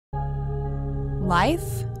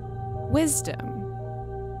life, wisdom.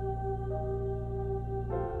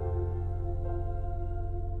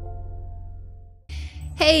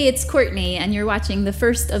 Hey, it's Courtney, and you're watching the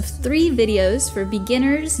first of 3 videos for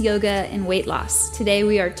beginners, yoga, and weight loss. Today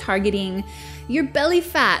we are targeting your belly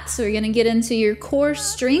fat. So we're gonna get into your core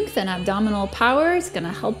strength and abdominal power. It's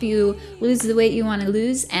gonna help you lose the weight you wanna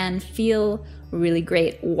lose and feel really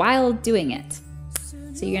great while doing it.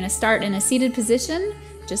 So you're gonna start in a seated position,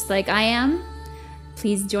 just like I am.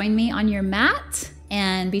 Please join me on your mat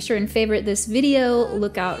and be sure and favorite this video.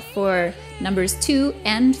 Look out for numbers 2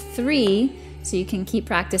 and 3 so you can keep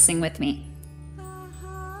practicing with me.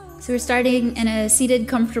 So we're starting in a seated,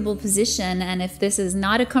 comfortable position, and if this is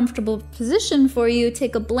not a comfortable position for you,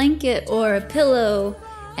 take a blanket or a pillow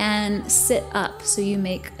and sit up so you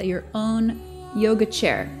make your own yoga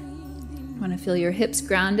chair. You want to feel your hips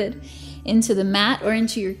grounded into the mat or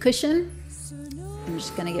into your cushion. I'm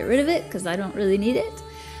just gonna get rid of it because I don't really need it.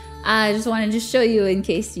 I just wanted to show you in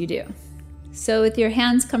case you do. So with your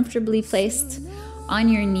hands comfortably placed on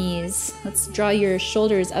your knees, let's draw your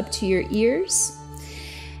shoulders up to your ears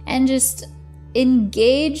and just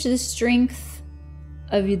engage the strength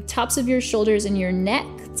of the tops of your shoulders and your neck.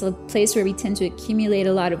 It's a place where we tend to accumulate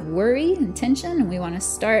a lot of worry and tension, and we want to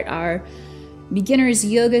start our beginners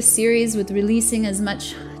yoga series with releasing as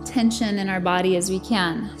much tension in our body as we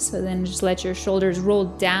can. So then just let your shoulders roll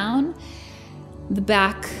down the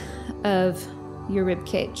back of your rib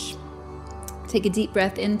cage. Take a deep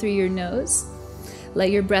breath in through your nose. Let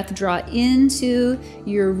your breath draw into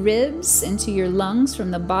your ribs, into your lungs, from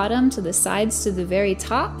the bottom to the sides to the very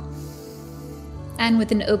top. And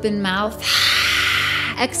with an open mouth,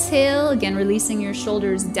 exhale, again releasing your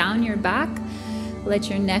shoulders down your back. Let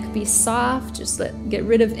your neck be soft. Just get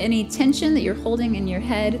rid of any tension that you're holding in your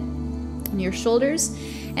head and your shoulders,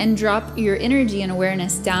 and drop your energy and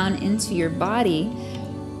awareness down into your body.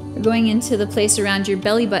 We're going into the place around your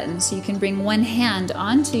belly button, so you can bring one hand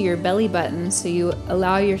onto your belly button so you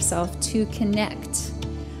allow yourself to connect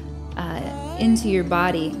into your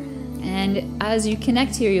body. And as you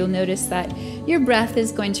connect here, you'll notice that your breath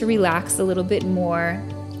is going to relax a little bit more,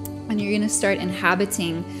 and you're going to start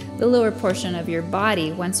inhabiting the lower portion of your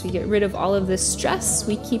body. Once we get rid of all of this stress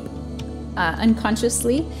we keep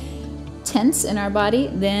unconsciously tense in our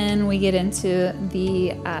body, then we get into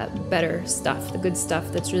the better stuff, the good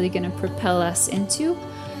stuff that's really going to propel us into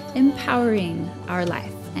empowering our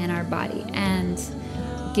life and our body and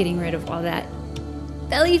getting rid of all that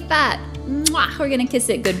belly fat. Mwah! We're going to kiss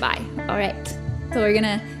it goodbye. All right, so we're going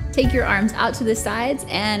to take your arms out to the sides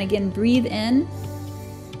and again breathe in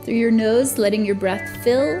through your nose, letting your breath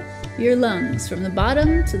fill your lungs from the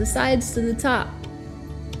bottom to the sides to the top.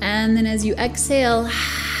 And then as you exhale,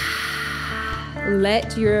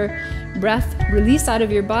 let your breath release out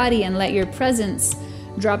of your body and let your presence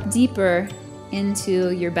drop deeper into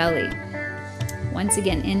your belly. Once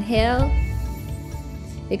again, inhale,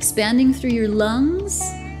 expanding through your lungs,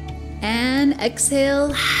 and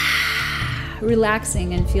exhale,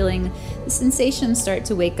 relaxing and feeling the sensation start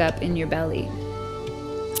to wake up in your belly.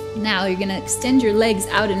 Now you're going to extend your legs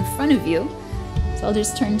out in front of you. So I'll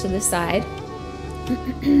just turn to the side.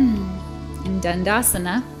 In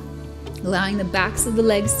Dandasana, allowing the backs of the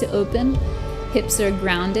legs to open, hips are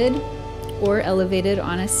grounded or elevated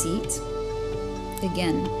on a seat.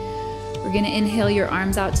 Again, we're going to inhale your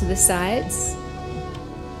arms out to the sides,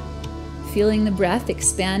 feeling the breath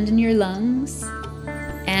expand in your lungs,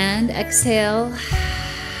 and exhale,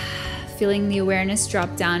 feeling the awareness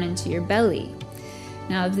drop down into your belly.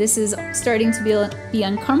 Now, if this is starting to be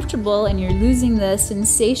uncomfortable and you're losing the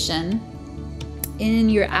sensation in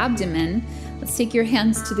your abdomen, let's take your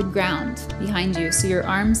hands to the ground behind you so your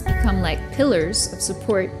arms become like pillars of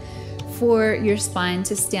support for your spine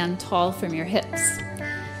to stand tall from your hips.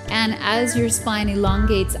 And as your spine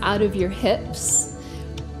elongates out of your hips,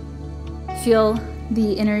 feel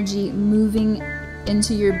the energy moving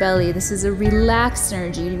into your belly. This is a relaxed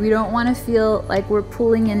energy. We don't want to feel like we're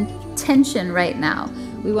pulling in tension right now.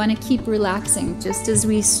 We want to keep relaxing, just as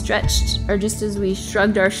we stretched or just as we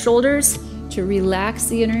shrugged our shoulders to relax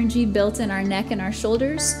the energy built in our neck and our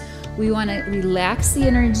shoulders. We want to relax the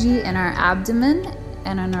energy in our abdomen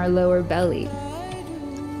and on our lower belly.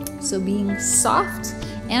 So being soft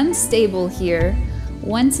and stable here.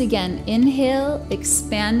 Once again, inhale,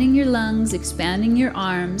 expanding your lungs, expanding your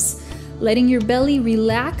arms, letting your belly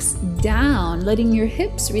relax down, letting your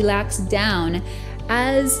hips relax down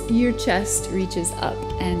as your chest reaches up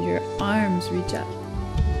and your arms reach up.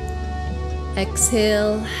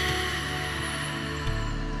 Exhale.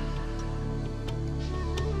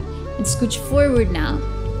 And scooch forward now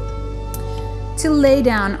to lay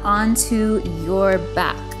down onto your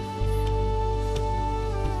back.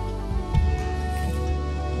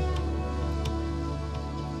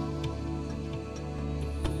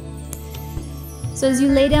 So as you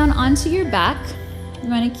lay down onto your back, you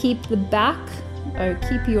want to keep the back, or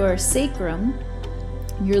keep your sacrum,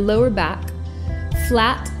 your lower back,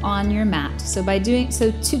 flat on your mat. So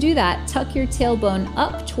to do that, tuck your tailbone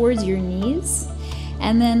up towards your knees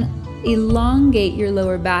and then elongate your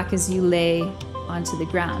lower back as you lay onto the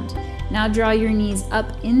ground. Now draw your knees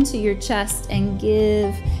up into your chest and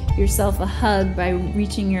give yourself a hug by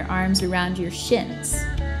reaching your arms around your shins.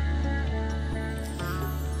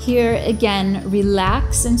 Here again,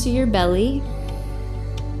 relax into your belly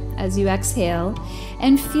as you exhale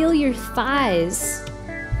and feel your thighs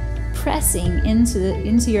pressing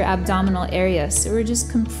into your abdominal area. So we're just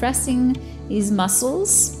compressing these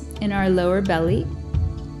muscles in our lower belly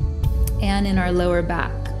and in our lower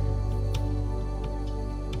back.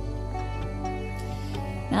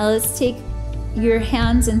 Now let's take your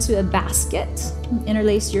hands into a basket,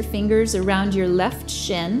 interlace your fingers around your left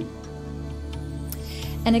shin,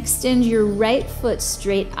 and extend your right foot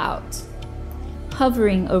straight out,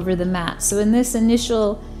 hovering over the mat. So in this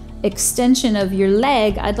initial extension of your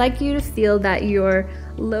leg, I'd like you to feel that your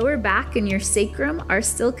lower back and your sacrum are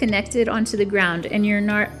still connected onto the ground and you're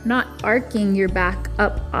not arcing your back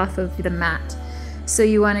up off of the mat. So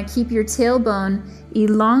you want to keep your tailbone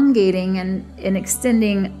elongating and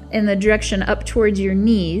extending in the direction up towards your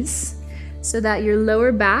knees so that your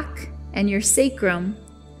lower back and your sacrum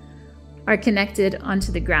are connected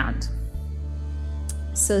onto the ground.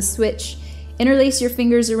 So switch. Interlace your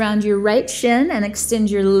fingers around your right shin and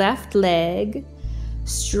extend your left leg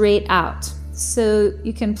straight out. So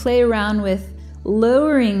you can play around with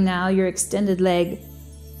lowering now your extended leg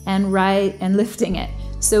and lifting it.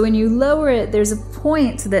 So when you lower it, there's a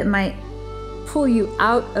point that might pull you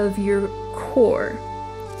out of your core.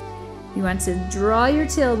 You want to draw your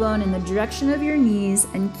tailbone in the direction of your knees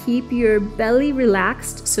and keep your belly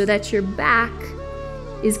relaxed so that your back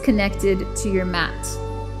is connected to your mat.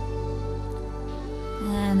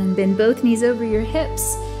 And then bend both knees over your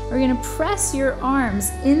hips. We're going to press your arms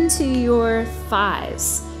into your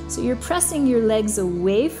thighs. So you're pressing your legs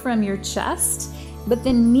away from your chest, but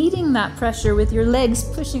then meeting that pressure with your legs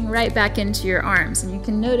pushing right back into your arms. And you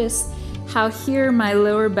can notice how here my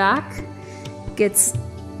lower back gets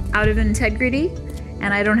out of integrity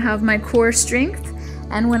and I don't have my core strength.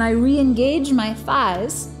 And when I re-engage my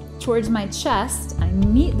thighs towards my chest, I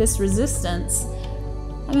meet this resistance.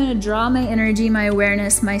 I'm going to draw my energy, my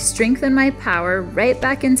awareness, my strength and my power right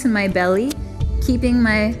back into my belly, keeping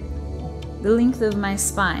the length of my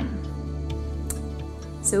spine.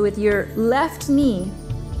 So with your left knee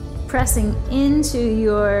pressing into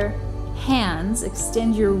your hands,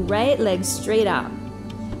 extend your right leg straight out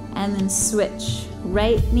and then switch.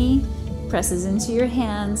 Right knee presses into your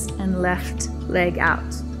hands and left leg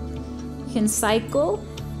out. You can cycle.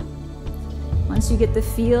 Once you get the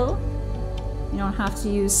feel, you don't have to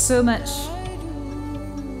use so much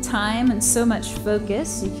time and so much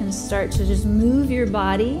focus. You can start to just move your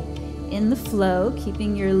body in the flow,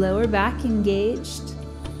 keeping your lower back engaged,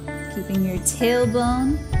 keeping your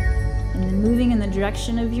tailbone, and then moving in the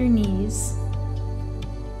direction of your knees,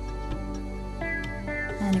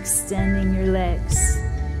 and extending your legs.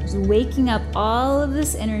 Just waking up all of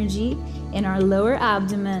this energy in our lower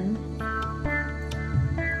abdomen.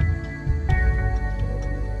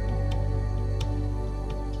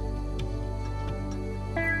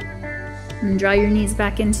 And draw your knees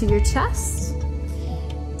back into your chest.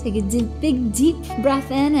 Take a big, deep breath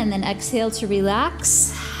in and then exhale to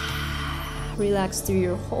relax. Relax through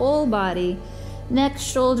your whole body. Neck,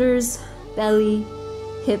 shoulders, belly,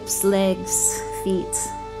 hips, legs, feet.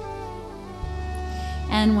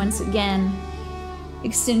 And once again,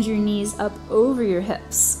 extend your knees up over your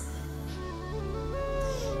hips.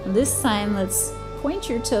 And this time, let's point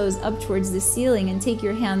your toes up towards the ceiling and take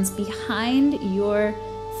your hands behind your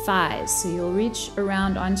thighs. So you'll reach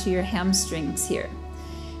around onto your hamstrings here.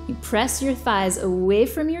 You press your thighs away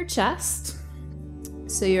from your chest.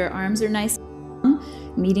 So your arms are nice and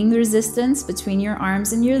long, meeting the resistance between your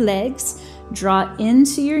arms and your legs. Draw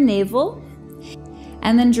into your navel.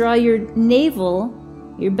 And then draw your navel,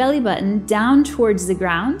 your belly button, down towards the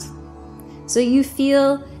ground. So you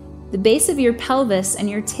feel the base of your pelvis and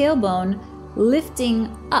your tailbone lifting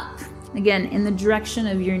up, again, in the direction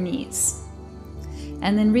of your knees.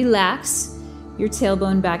 And then relax your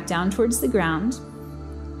tailbone back down towards the ground.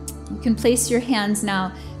 You can place your hands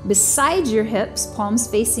now beside your hips, palms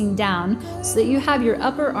facing down, so that you have your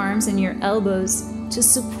upper arms and your elbows to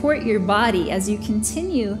support your body as you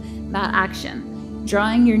continue that action.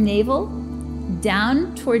 drawing your navel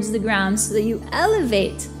down towards the ground so that you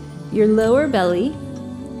elevate your lower belly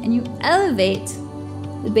and you elevate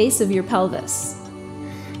the base of your pelvis.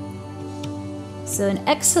 So an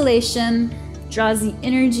exhalation draws the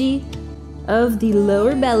energy of the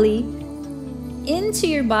lower belly into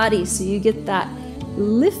your body so you get that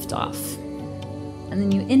lift off. And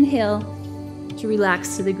then you inhale to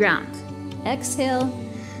relax to the ground. Exhale,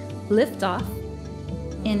 lift off,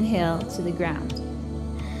 inhale to the ground.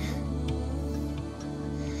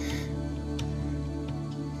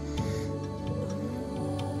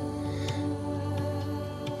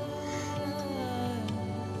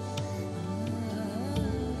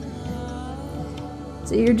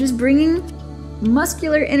 So you're just bringing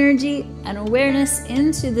muscular energy and awareness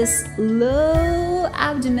into this low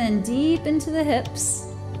abdomen, deep into the hips.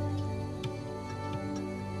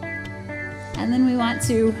 And then we want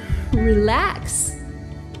to relax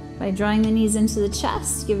by drawing the knees into the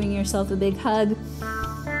chest, giving yourself a big hug,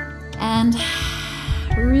 and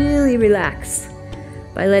really relax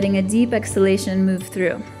by letting a deep exhalation move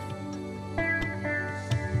through.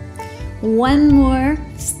 One more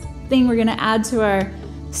thing we're going to add to our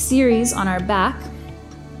series on our back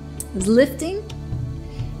is lifting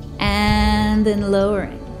and then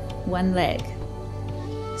lowering one leg.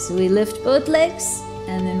 So we lift both legs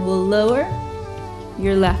and then we'll lower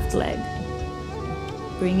your left leg.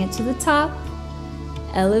 Bring it to the top,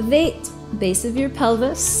 elevate base of your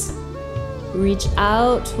pelvis, reach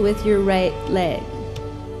out with your right leg.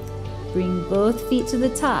 Bring both feet to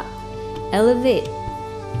the top, elevate,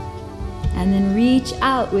 and then reach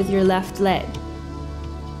out with your left leg.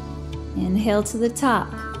 Inhale to the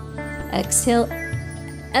top. Exhale,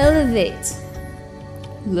 elevate.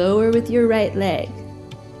 Lower with your right leg.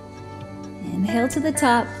 Inhale to the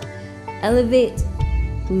top. Elevate.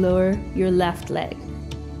 Lower your left leg.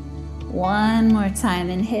 One more time.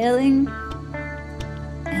 Inhaling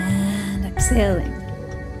and exhaling.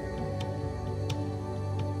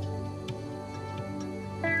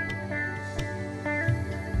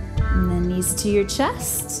 And then knees to your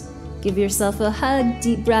chest. Give yourself a hug,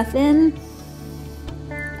 deep breath in,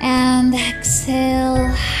 and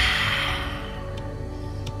exhale.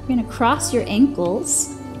 You're gonna cross your ankles,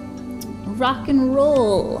 rock and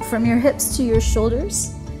roll from your hips to your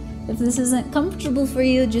shoulders. If this isn't comfortable for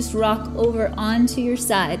you, just rock over onto your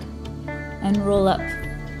side and roll up.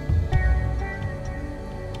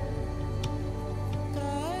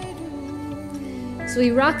 So we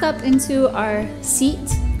rock up into our seat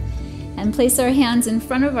and place our hands in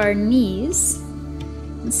front of our knees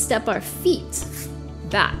and step our feet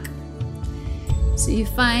back. So you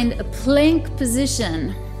find a plank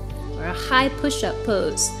position or a high push-up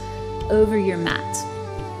pose over your mat.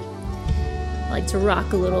 I like to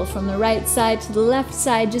rock a little from the right side to the left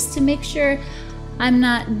side just to make sure I'm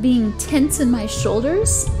not being tense in my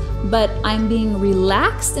shoulders, but I'm being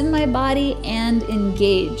relaxed in my body and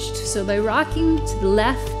engaged. So by rocking to the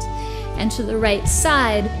left and to the right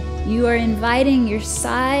side, you are inviting your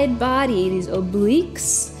side body, these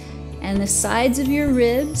obliques, and the sides of your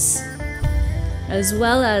ribs, as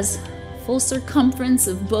well as full circumference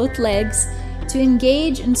of both legs, to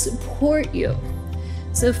engage and support you.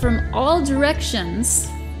 So from all directions,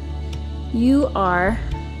 you are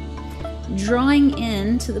drawing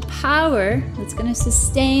in to the power that's going to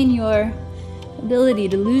sustain your ability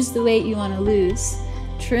to lose the weight you want to lose,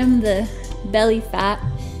 trim the belly fat,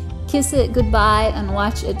 kiss it goodbye, and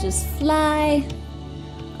watch it just fly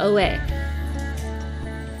away.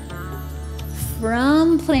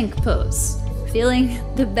 From plank pose, feeling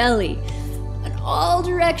the belly in all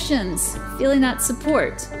directions, feeling that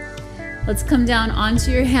support. Let's come down onto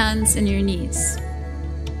your hands and your knees.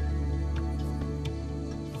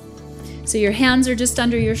 So your hands are just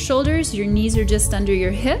under your shoulders, your knees are just under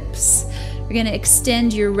your hips. You're going to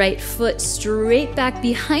extend your right foot straight back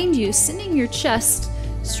behind you, sending your chest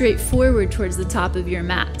straight forward towards the top of your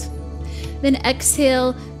mat. Then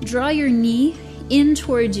exhale, draw your knee in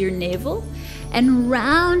towards your navel and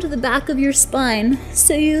round the back of your spine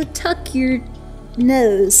so you tuck your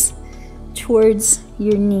nose towards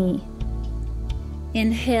your knee.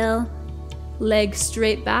 Inhale, legs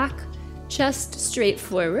straight back, chest straight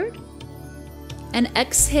forward. And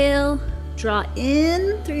exhale, draw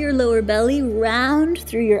in through your lower belly, round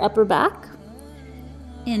through your upper back.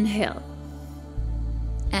 Inhale.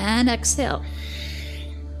 And exhale.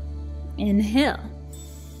 Inhale.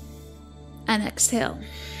 And exhale.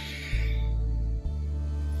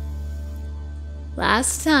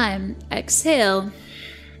 Last time, exhale.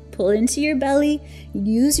 Pull into your belly,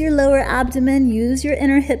 use your lower abdomen, use your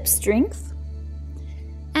inner hip strength.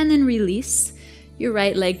 And then release your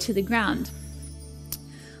right leg to the ground.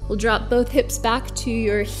 We'll drop both hips back to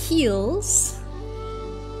your heels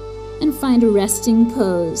and find a resting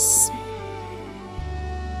pose.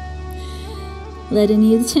 Let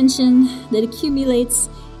any of the tension that accumulates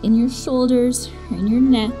in your shoulders, or in your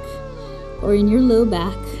neck, or in your low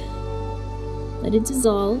back, let it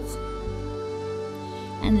dissolve.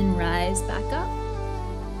 And then rise back up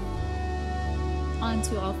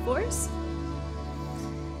onto all fours.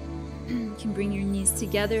 You can bring your knees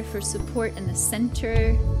together for support in the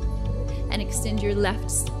center and extend your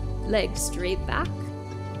left leg straight back,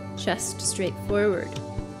 chest straight forward.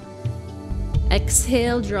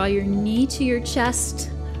 Exhale, draw your knee to your chest,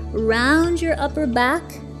 round your upper back,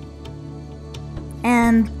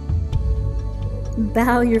 and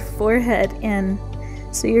bow your forehead in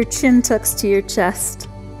so your chin tucks to your chest.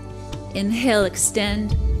 Inhale,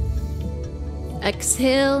 extend.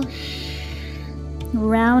 Exhale,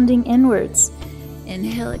 rounding inwards.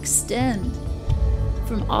 Inhale, extend.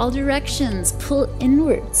 From all directions, pull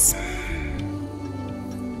inwards.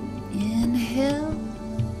 Inhale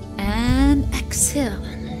and exhale.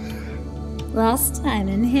 Last time,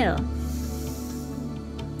 inhale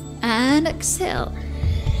and exhale.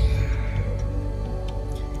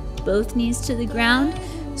 Both knees to the ground.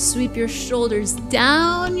 Sweep your shoulders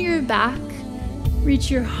down your back.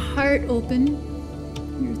 Reach your heart open,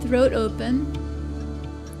 your throat open.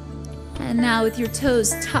 And now with your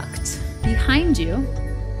toes tucked behind you,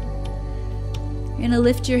 you're going to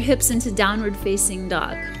lift your hips into downward facing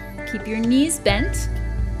dog. Keep your knees bent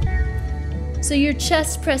so your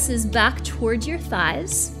chest presses back towards your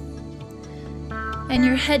thighs and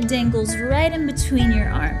your head dangles right in between your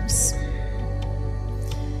arms.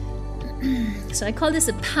 So I call this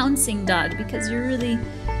a pouncing dog because you're really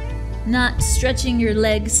not stretching your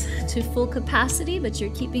legs to full capacity, but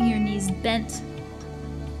you're keeping your knees bent,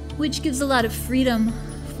 which gives a lot of freedom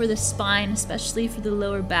for the spine, especially for the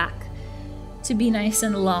lower back, to be nice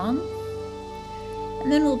and long.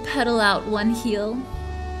 And then we'll pedal out one heel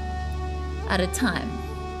at a time.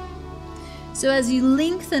 So as you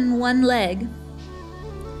lengthen one leg,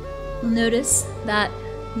 you'll notice that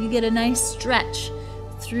you get a nice stretch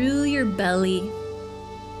through your belly,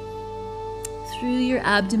 through your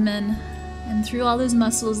abdomen, and through all those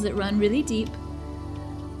muscles that run really deep.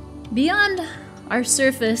 Beyond our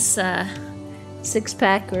surface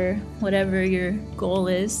six-pack or whatever your goal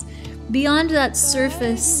is, beyond that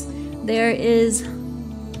surface, there is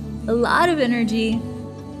a lot of energy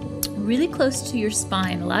really close to your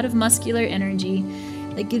spine, a lot of muscular energy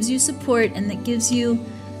that gives you support and that gives you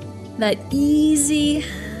that easy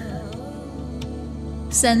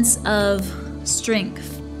sense of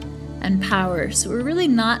strength and power. So we're really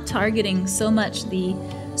not targeting so much the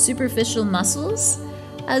superficial muscles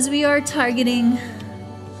as we are targeting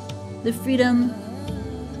the freedom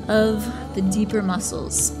of the deeper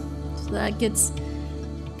muscles. So that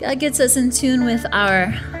gets us in tune with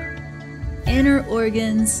our inner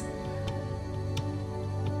organs,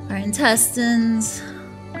 our intestines,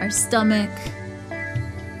 our stomach,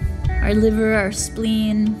 our liver, our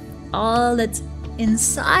spleen, all that's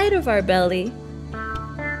inside of our belly.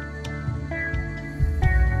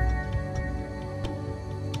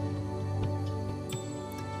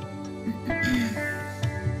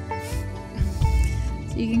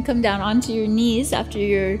 So you can come down onto your knees after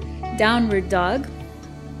your downward dog,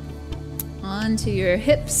 onto your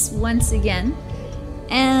hips once again,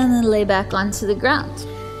 and then lay back onto the ground.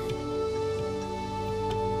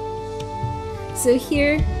 So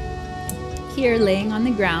here laying on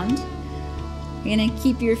the ground, you're going to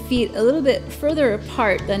keep your feet a little bit further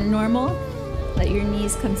apart than normal. Let your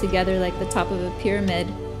knees come together like the top of a pyramid.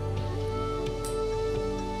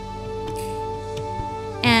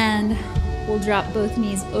 And we'll drop both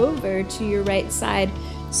knees over to your right side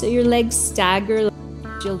so your legs stagger like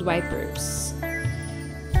windshield wipers.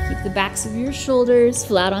 Keep the backs of your shoulders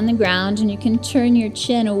flat on the ground, and you can turn your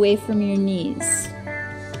chin away from your knees.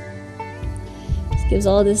 This gives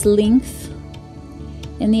all this length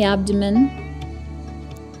in the abdomen.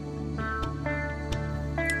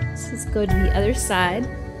 Let's go to the other side.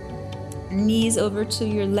 Knees over to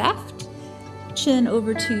your left, chin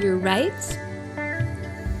over to your right.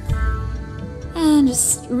 And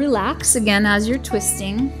just relax again as you're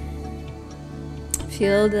twisting.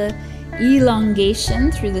 Feel the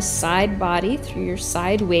elongation through the side body, through your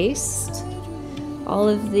side waist. All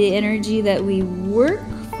of the energy that we work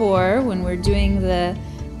for when we're doing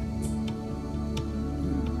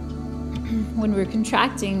when we're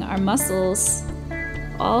contracting our muscles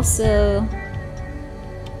also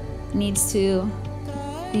needs to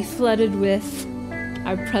be flooded with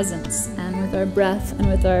our presence and with our breath and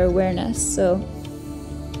with our awareness. So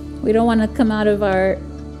we don't want to come out of our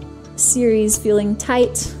series feeling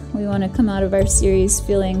tight. We want to come out of our series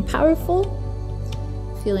feeling powerful,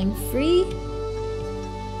 feeling free,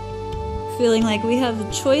 feeling like we have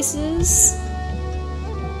the choices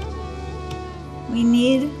we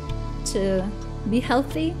need to be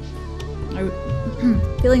healthy, or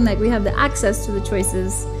feeling like we have the access to the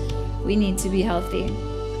choices we need to be healthy.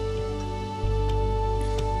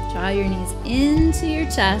 Draw your knees into your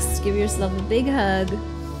chest. Give yourself a big hug.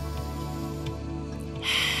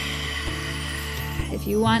 If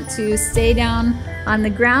you want to stay down on the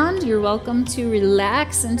ground, you're welcome to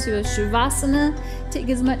relax into a Shavasana. Take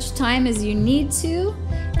as much time as you need to.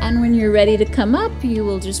 And when you're ready to come up, you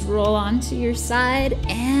will just roll onto your side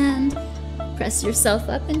and press yourself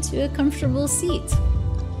up into a comfortable seat.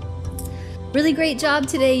 Really great job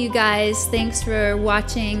today, you guys. Thanks for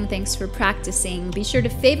watching. Thanks for practicing. Be sure to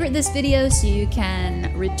favorite this video so you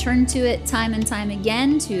can return to it time and time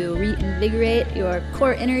again to reinvigorate your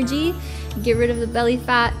core energy, get rid of the belly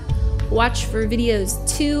fat. Watch for videos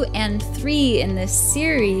 2 and 3 in this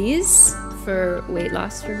series for weight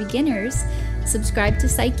loss for beginners. Subscribe to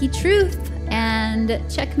Psychetruth and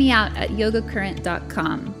check me out at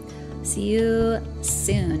yogacurrent.com. See you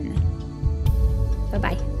soon.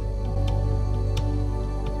 Bye-bye.